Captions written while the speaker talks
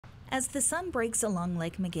As the sun breaks along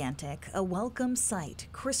Lake Megantic, a welcome sight,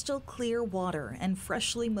 crystal clear water and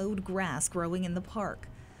freshly mowed grass growing in the park.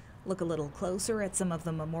 Look a little closer at some of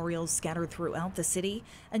the memorials scattered throughout the city,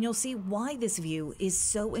 and you'll see why this view is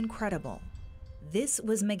so incredible. This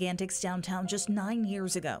was Megantic's downtown just 9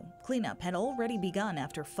 years ago. Cleanup had already begun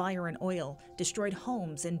after fire and oil destroyed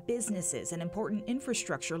homes and businesses and important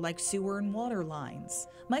infrastructure like sewer and water lines.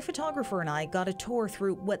 My photographer and I got a tour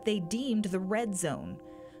through what they deemed the red zone.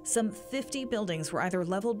 Some 50 buildings were either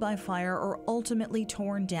leveled by fire or ultimately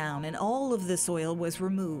torn down, and all of the soil was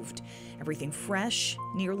removed. Everything fresh,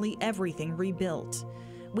 nearly everything rebuilt.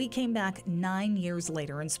 We came back 9 years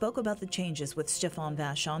later and spoke about the changes with Stefan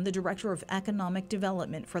Vachon, the Director of Economic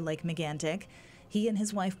Development for Lac Megantic. He and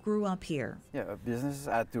his wife grew up here. Yeah, businesses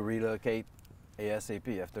had to relocate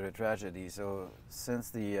ASAP after the tragedy. So since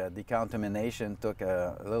the decontamination took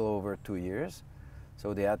a little over 2 years,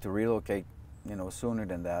 so they had to relocate sooner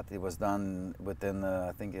than that. It was done within,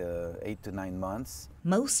 I think, 8 to 9 months.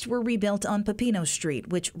 Most were rebuilt on Pepino Street,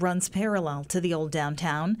 which runs parallel to the old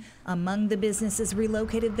downtown. Among the businesses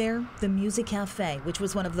relocated there, the Music Cafe, which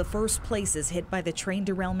was one of the first places hit by the train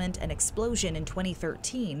derailment and explosion in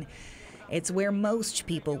 2013. It's where most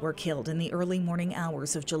people were killed in the early morning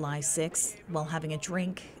hours of July 6th while having a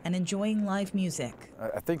drink and enjoying live music.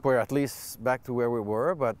 I think we're at least back to where we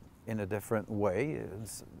were, but in a different way,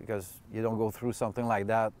 because you don't go through something like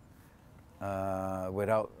that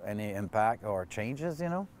without any impact or changes,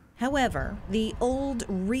 However, the old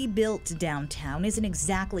rebuilt downtown isn't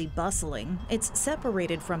exactly bustling. It's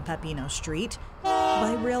separated from Pepino Street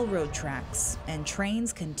by railroad tracks, and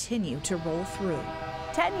trains continue to roll through.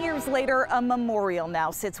 10 years later, a memorial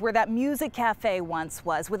now sits where that Music Cafe once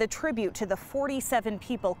was, with a tribute to the 47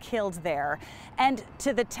 people killed there. And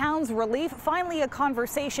to the town's relief, finally a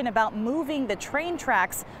conversation about moving the train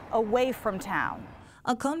tracks away from town.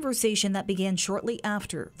 A conversation that began shortly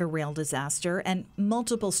after the rail disaster, and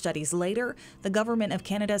multiple studies later, the Government of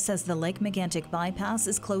Canada says the Lac Megantic bypass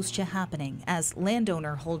is close to happening as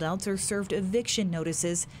landowner holdouts are served eviction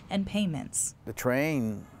notices and payments. The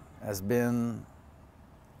train has been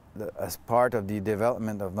as part of the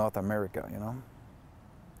development of North America,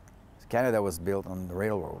 Canada was built on the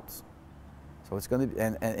railroads. So it's going to be,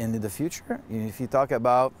 and in the future, if you talk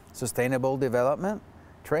about sustainable development,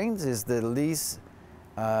 trains is the least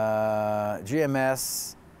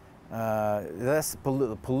GMS, less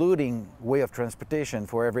polluting way of transportation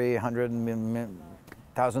for every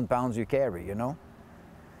 100,000 pounds you carry,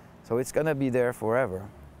 So it's going to be there forever.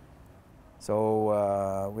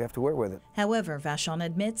 So we have to work with it. However, Vachon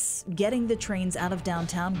admits getting the trains out of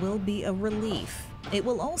downtown will be a relief. It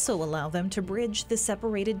will also allow them to bridge the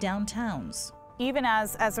separated downtowns. Even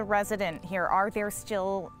as a resident here, are there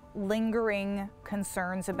still lingering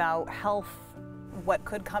concerns about health, what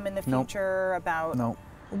could come in the future? No.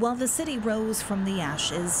 While the city rose from the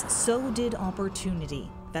ashes, so did opportunity.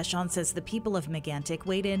 Vachon says the people of Megantic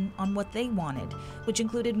weighed in on what they wanted, which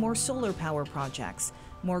included more solar power projects,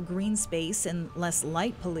 more green space and less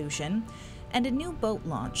light pollution, and a new boat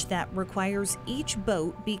launch that requires each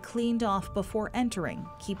boat be cleaned off before entering,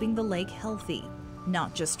 keeping the lake healthy.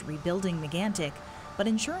 Not just rebuilding Megantic, but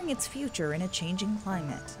ensuring its future in a changing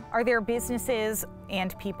climate. Are there businesses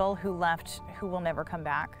and people who left who will never come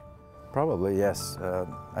back? Probably, yes.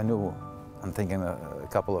 I'm thinking a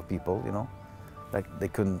couple of people, like they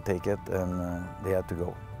couldn't take it and they had to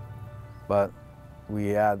go. But we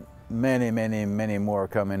had many more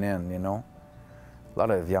coming in, A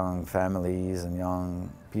lot of young families and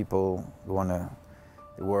young people who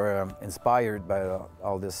were inspired by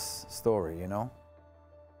all this story,